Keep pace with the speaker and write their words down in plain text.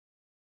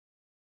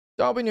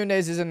Darwin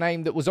Nunez is a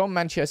name that was on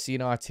Manchester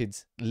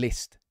United's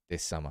list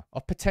this summer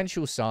of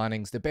potential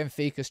signings. The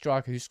Benfica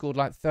striker who scored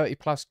like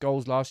 30-plus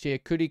goals last year.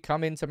 Could he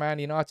come into Man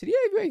United?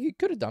 Yeah, he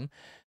could have done.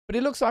 But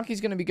it looks like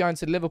he's going to be going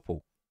to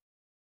Liverpool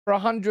for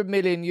 100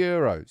 million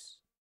euros.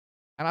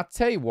 And I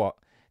tell you what,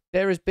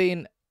 there has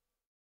been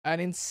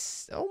an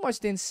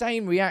almost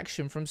insane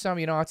reaction from some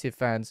United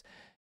fans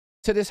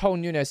to this whole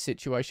Nunez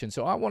situation.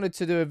 So I wanted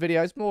to do a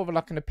video. It's more of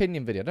like an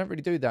opinion video. I don't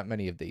really do that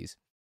many of these.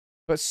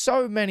 But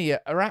so many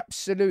are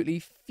absolutely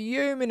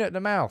fuming at the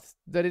mouth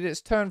that it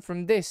has turned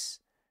from this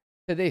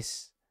to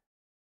this.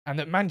 And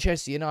that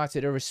Manchester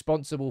United are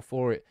responsible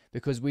for it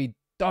because we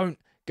don't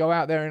go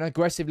out there and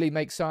aggressively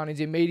make signings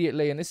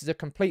immediately. And this is a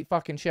complete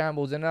fucking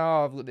shambles. And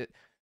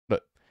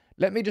look,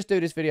 let me just do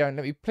this video and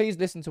let me please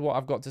listen to what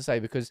I've got to say,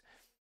 because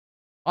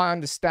I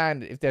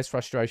understand if there's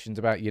frustrations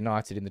about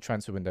United in the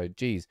transfer window.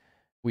 Geez,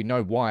 we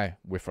know why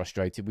we're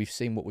frustrated. We've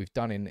seen what we've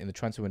done in the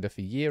transfer window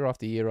for year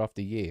after year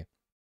after year.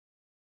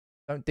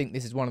 I don't think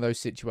this is one of those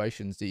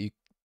situations that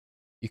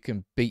you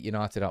can beat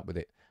United up with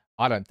it.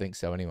 I don't think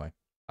so anyway.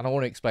 And I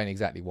want to explain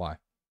exactly why.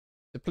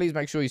 So please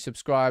make sure you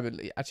subscribe.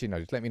 Actually, no,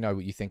 just let me know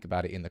what you think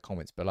about it in the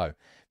comments below.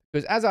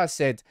 Because as I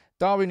said,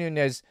 Darwin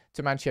Nunez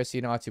to Manchester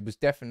United was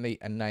definitely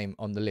a name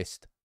on the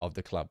list of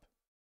the club.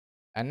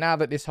 And now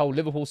that this whole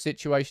Liverpool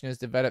situation has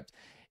developed,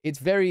 it's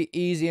very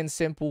easy and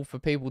simple for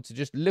people to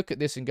just look at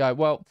this and go,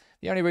 well,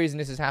 the only reason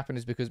this has happened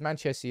is because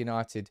Manchester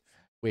United,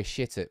 we're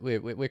shit at,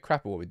 we're crap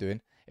at what we're doing.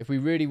 If we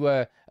really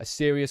were a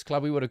serious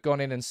club, we would have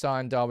gone in and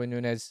signed Darwin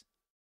Nunez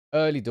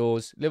early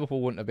doors.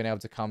 Liverpool wouldn't have been able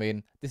to come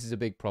in. This is a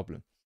big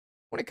problem.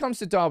 When it comes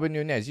to Darwin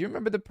Nunez, you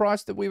remember the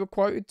price that we were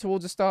quoted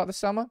towards the start of the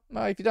summer?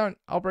 Well, if you don't,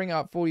 I'll bring it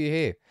up for you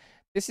here.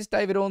 This is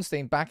David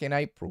Ornstein back in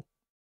April.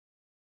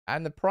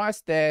 And the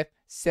price there,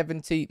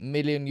 70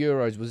 million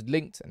euros, was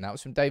linked. And that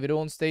was from David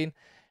Ornstein.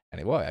 And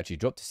it actually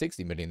dropped to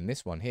 60 million in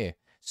this one here.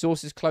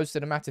 Sources close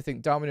to the matter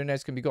think Darwin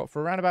Nunez can be got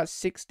for around about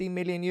 60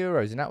 million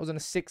euros. And that was on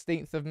the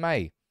 16th of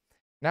May.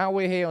 Now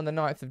we're here on the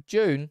 9th of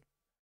June.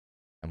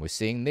 And we're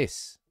seeing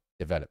this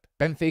develop.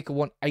 Benfica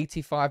want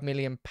 £85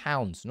 million,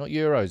 not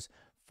euros,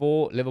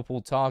 for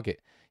Liverpool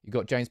target. You've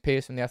got James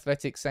Pearce from The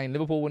Athletic saying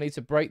Liverpool will need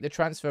to break the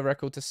transfer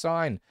record to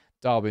sign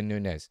Darwin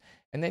Nunez.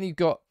 And then you've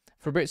got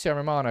Fabrizio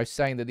Romano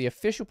saying that the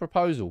official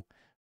proposal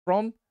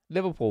from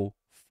Liverpool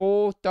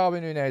for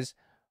Darwin Nunez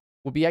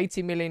will be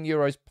 80 million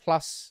euros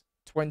plus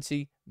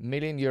 20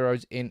 million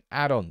euros in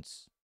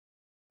add-ons.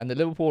 And that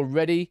Liverpool are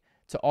ready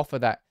to offer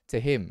that to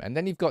him. And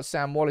then you've got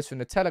Sam Wallace from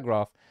The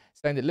Telegraph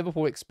saying that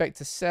Liverpool expect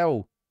to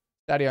sell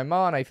Sadio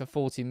Mane for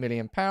 £40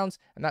 million, and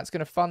that's going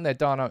to fund their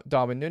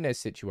Darwin Nunez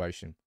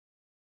situation.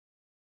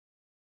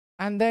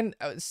 And then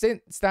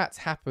since that's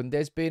happened,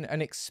 there's been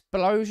an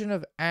explosion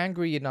of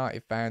angry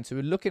United fans who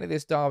are looking at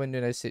this Darwin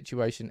Nunez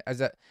situation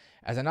as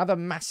another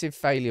massive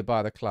failure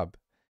by the club.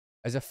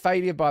 As a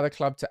failure by the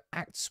club to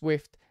act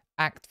swift,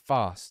 act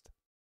fast.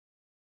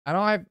 And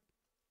I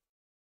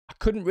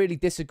couldn't really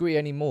disagree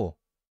anymore.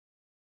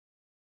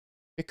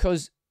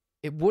 Because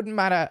it wouldn't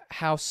matter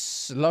how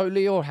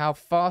slowly or how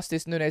fast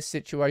this Nunez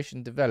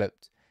situation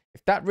developed.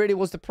 If that really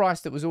was the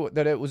price that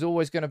it was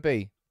always going to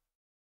be,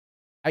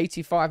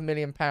 £85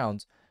 million, I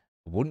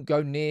wouldn't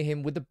go near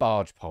him with a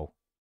barge pole.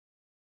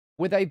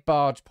 With a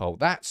barge pole.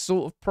 That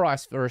sort of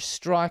price for a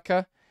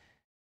striker,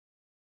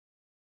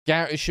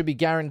 it should be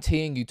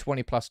guaranteeing you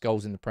 20-plus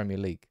goals in the Premier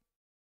League.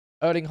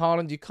 Erling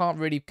Haaland, you can't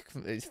really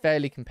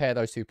fairly compare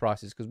those two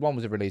prices because one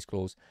was a release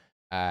clause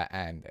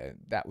and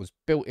that was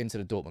built into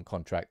the Dortmund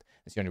contract.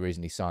 That's the only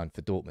reason he signed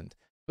for Dortmund.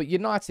 But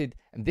United,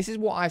 and this is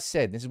what I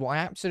said, this is what I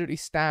absolutely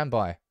stand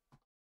by.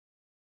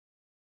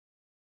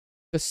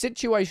 The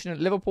situation at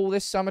Liverpool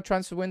this summer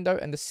transfer window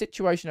and the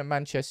situation at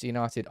Manchester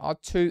United are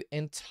two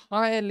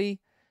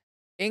entirely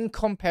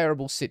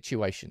incomparable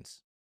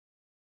situations.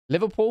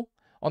 Liverpool,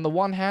 on the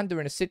one hand, they're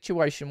in a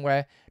situation where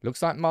it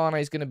looks like Mane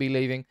is going to be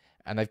leaving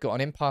and they've got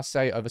an impasse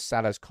over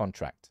Salah's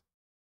contract.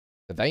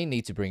 So they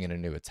need to bring in a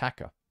new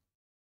attacker.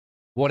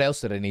 What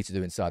else do they need to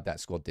do inside that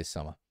squad this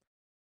summer?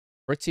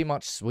 Pretty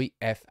much sweet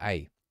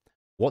FA.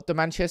 What do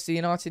Manchester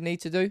United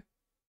need to do?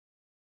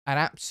 An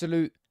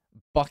absolute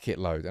bucket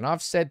load. And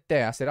I've said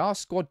there, I said our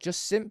squad,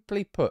 just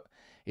simply put,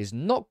 is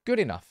not good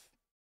enough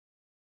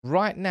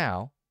right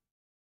now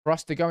for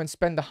us to go and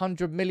spend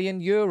 100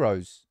 million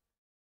euros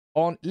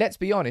on, let's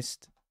be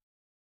honest,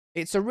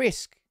 it's a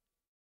risk.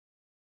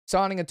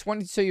 Signing a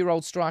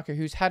 22-year-old striker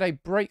who's had a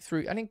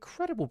breakthrough, an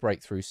incredible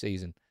breakthrough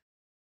season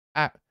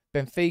at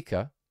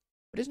Benfica,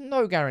 but there's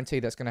no guarantee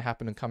that's going to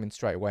happen and come in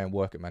straight away and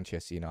work at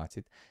Manchester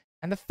United.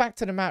 And the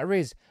fact of the matter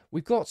is,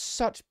 we've got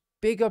such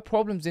bigger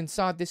problems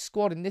inside this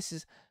squad, and this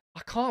is, I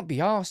can't be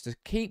asked to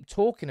keep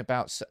talking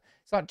about, it's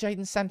like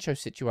Jadon Sancho's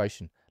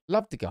situation.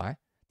 Love the guy.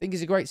 Think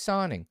he's a great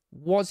signing.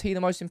 Was he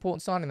the most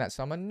important signing that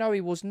summer? No,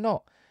 he was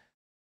not.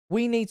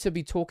 We need to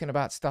be talking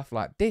about stuff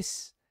like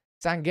this.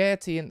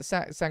 Sangare,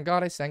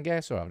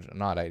 sorry, I've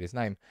annihilated his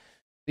name.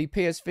 The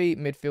PSV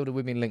midfielder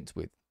we've been linked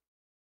with.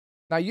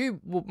 Now,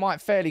 you might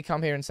fairly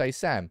come here and say,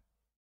 Sam,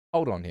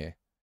 hold on here.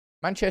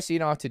 Manchester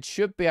United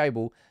should be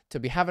able to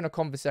be having a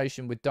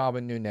conversation with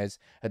Darwin Nunez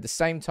at the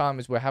same time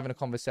as we're having a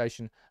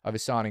conversation over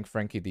signing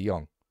Frenkie de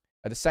Jong.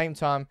 At the same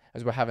time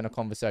as we're having a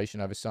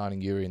conversation over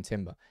signing Yuri and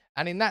Timber.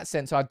 And in that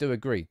sense, I do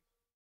agree.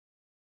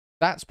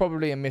 That's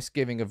probably a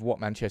misgiving of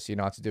what Manchester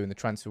United do in the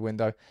transfer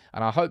window.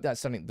 And I hope that's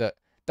something that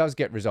does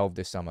get resolved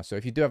this summer. So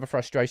if you do have a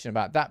frustration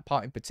about that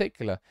part in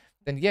particular,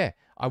 then yeah,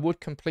 I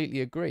would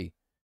completely agree.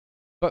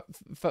 But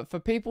for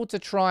people to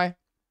try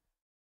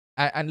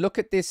and look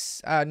at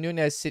this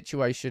Nunez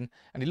situation,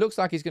 and it looks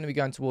like he's going to be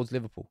going towards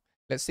Liverpool.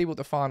 Let's see what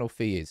the final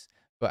fee is.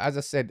 But as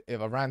I said,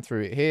 if I ran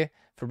through it here,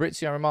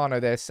 Fabrizio Romano,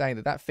 they're saying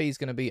that that fee is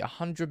going to be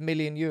 100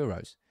 million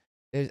euros.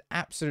 There's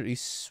absolutely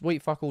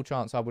sweet fuck all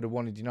chance I would have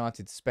wanted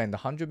United to spend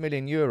 100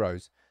 million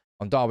euros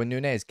on Darwin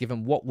Nunez,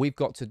 given what we've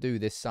got to do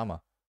this summer.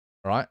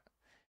 All right?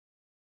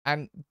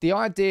 And the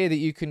idea that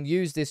you can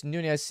use this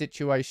Nunez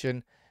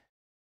situation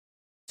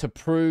to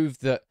prove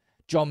that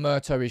John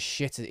Murtough is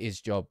shit at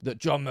his job, that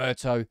John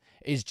Murtough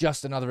is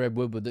just another Ed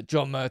Woodward, that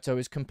John Murtough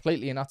is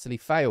completely and utterly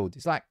failed.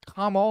 It's like,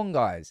 come on,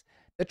 guys.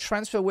 The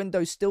transfer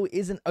window still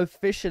isn't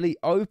officially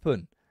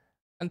open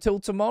until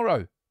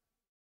tomorrow.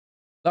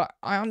 Like,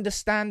 I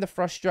understand the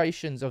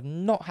frustrations of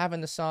not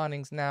having the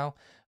signings now,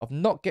 of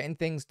not getting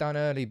things done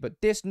early, but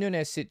this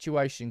Nunez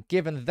situation,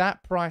 given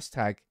that price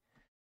tag,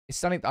 is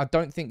something that I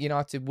don't think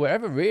United were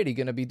ever really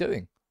going to be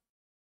doing.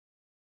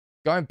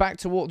 Going back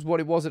towards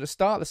what it was at the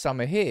start of the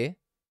summer here,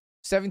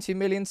 70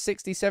 million,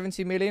 60,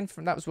 70 million,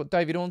 that was what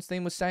David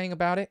Ornstein was saying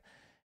about it.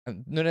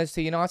 And Nunez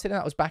to United, and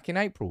that was back in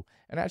April.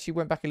 And actually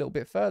went back a little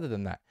bit further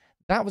than that.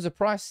 That was a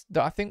price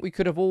that I think we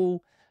could have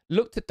all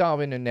looked at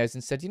Darwin Nunez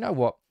and said, you know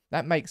what,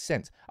 that makes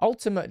sense.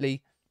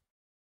 Ultimately,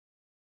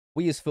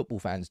 we as football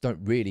fans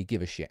don't really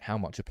give a shit how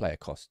much a player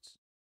costs,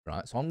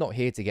 right? So I'm not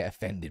here to get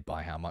offended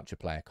by how much a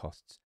player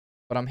costs.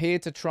 But I'm here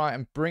to try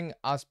and bring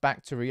us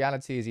back to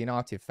reality as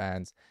United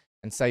fans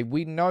and say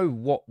we know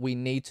what we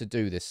need to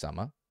do this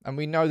summer. And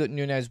we know that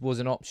Nunez was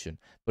an option.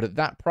 But at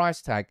that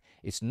price tag,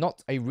 it's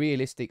not a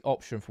realistic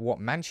option for what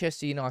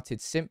Manchester United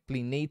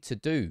simply need to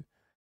do.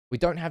 We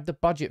don't have the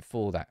budget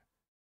for that.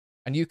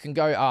 And you can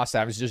go,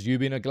 Sav, it's just you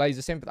being a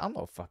Glazer sympathizer. I'm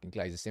not a fucking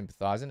Glazer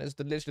sympathizer. And it's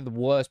literally the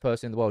worst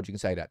person in the world you can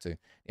say that to.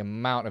 The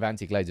amount of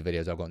anti-Glazer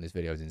videos I've got in this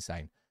video is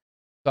insane.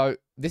 So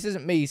this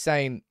isn't me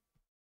saying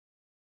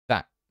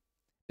that.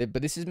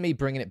 But this is me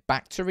bringing it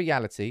back to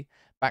reality,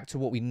 back to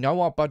what we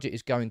know our budget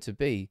is going to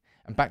be,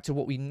 and back to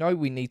what we know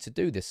we need to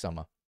do this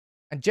summer.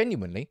 And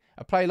genuinely,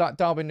 a player like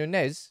Darwin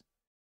Nunez,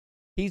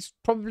 he's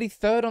probably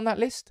third on that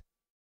list.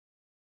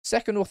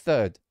 Second or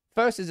third.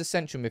 First is a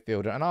central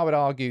midfielder, and I would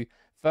argue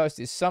first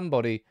is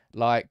somebody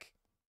like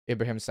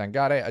Ibrahim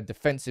Sangare, a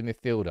defensive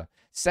midfielder.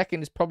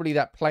 Second is probably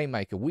that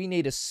playmaker. We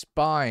need a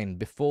spine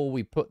before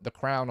we put the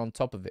crown on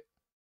top of it.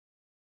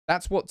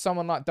 That's what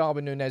someone like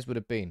Darwin Nunez would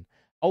have been.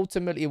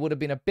 Ultimately, it would have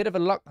been a bit of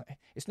a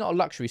it's not a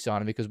luxury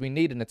signing because we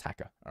need an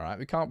attacker. All right,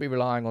 we can't be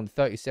relying on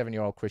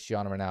 37-year-old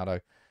Cristiano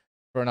Ronaldo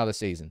for another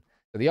season.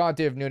 So the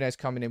idea of Nunez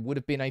coming in would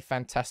have been a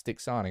fantastic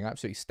signing. I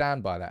absolutely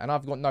stand by that. And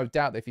I've got no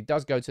doubt that if he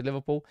does go to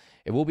Liverpool,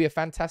 it will be a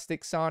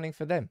fantastic signing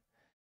for them.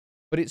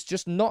 But it's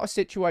just not a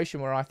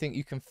situation where I think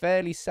you can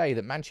fairly say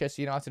that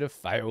Manchester United have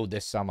failed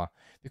this summer.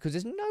 Because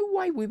there's no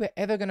way we were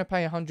ever going to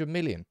pay 100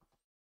 million.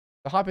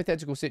 The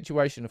hypothetical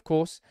situation, of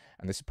course,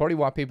 and this is probably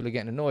why people are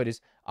getting annoyed,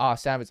 is,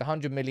 Sam, it's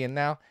 100 million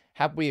now.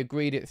 Had we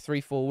agreed it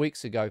 3-4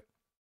 weeks ago,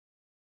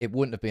 it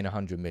wouldn't have been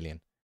 100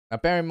 million. Now,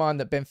 bear in mind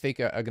that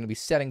Benfica are going to be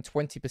selling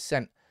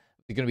 20%.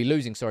 They're going to be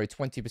losing,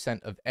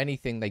 20% of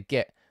anything they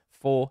get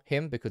for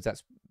him because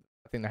that's,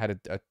 I think they had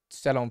a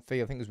sell-on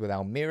fee. I think it was with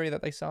Almeria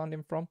that they signed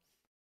him from.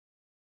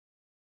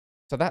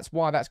 So that's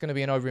why that's going to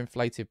be an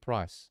overinflated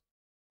price.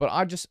 But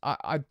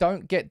I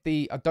don't get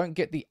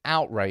the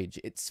outrage.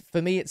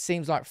 For me, it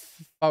seems like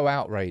faux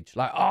outrage.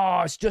 Like,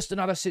 it's just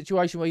another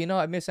situation where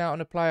United miss out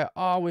on a player.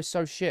 We're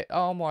so shit.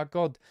 Oh my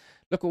God.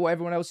 Look at what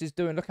everyone else is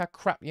doing. Look how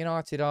crap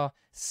United are.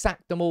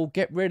 Sack them all.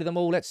 Get rid of them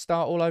all. Let's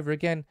start all over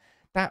again.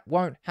 That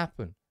won't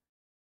happen.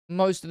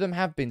 Most of them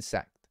have been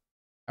sacked.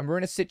 And we're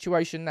in a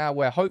situation now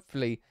where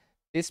hopefully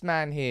this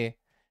man here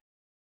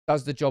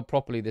does the job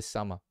properly this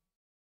summer.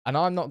 And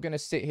I'm not going to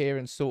sit here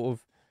and sort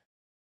of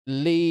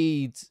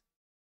lead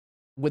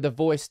with a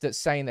voice that's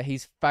saying that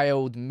he's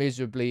failed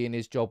miserably in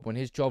his job when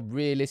his job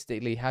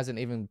realistically hasn't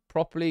even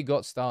properly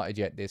got started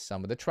yet this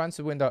summer. The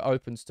transfer window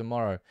opens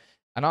tomorrow.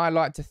 And I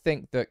like to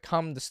think that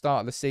come the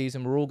start of the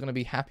season, we're all going to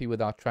be happy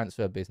with our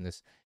transfer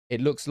business. It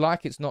looks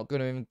like it's not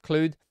going to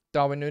include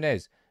Darwin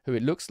Nunez, who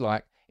it looks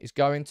like is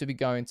going to be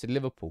going to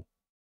Liverpool.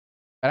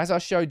 And as I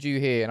showed you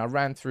here, and I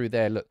ran through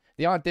there, look,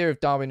 the idea of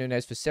Darwin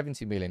Nunez for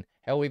 70 million,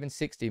 hell, even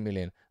 60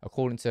 million,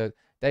 according to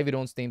David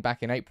Ornstein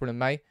back in April and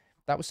May,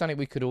 that was something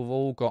we could have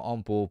all got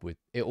on board with.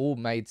 It all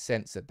made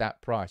sense at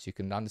that price. You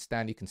can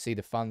understand, you can see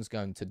the funds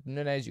going to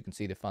Nunez, you can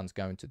see the funds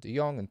going to De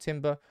Jong and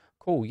Timber.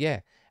 Cool, yeah.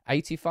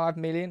 85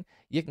 million,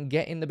 you can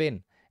get in the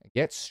bin.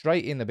 Get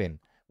straight in the bin.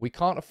 We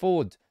can't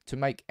afford to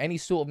make any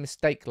sort of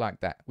mistake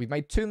like that. We've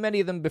made too many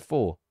of them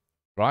before,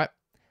 right?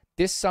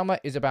 This summer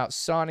is about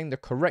signing the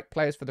correct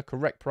players for the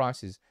correct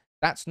prices.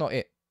 That's not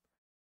it.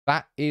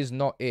 That is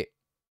not it.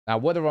 Now,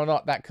 whether or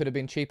not that could have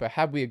been cheaper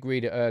had we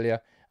agreed it earlier,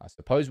 I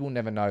suppose we'll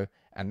never know.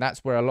 And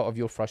that's where a lot of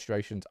your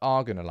frustrations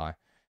are going to lie.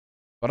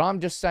 But I'm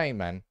just saying,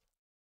 man,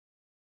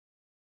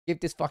 give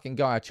this fucking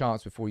guy a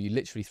chance before you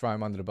literally throw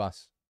him under the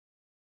bus.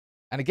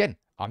 And again,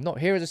 I'm not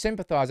here as a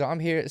sympathizer. I'm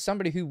here as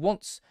somebody who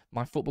wants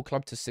my football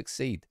club to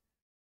succeed,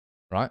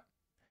 right?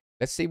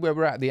 Let's see where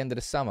we're at the end of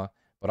the summer.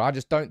 But I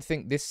just don't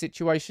think this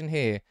situation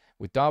here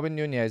with Darwin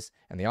Nunez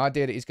and the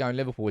idea that he's going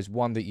Liverpool is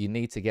one that you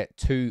need to get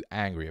too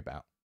angry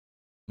about.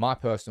 My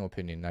personal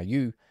opinion. Now,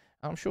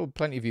 I'm sure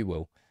plenty of you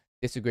will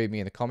disagree with me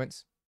in the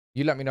comments.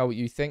 You let me know what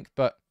you think,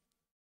 but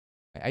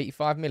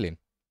 85 million,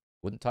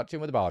 wouldn't touch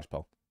him with a barge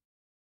pole.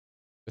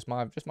 Just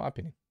my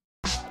opinion.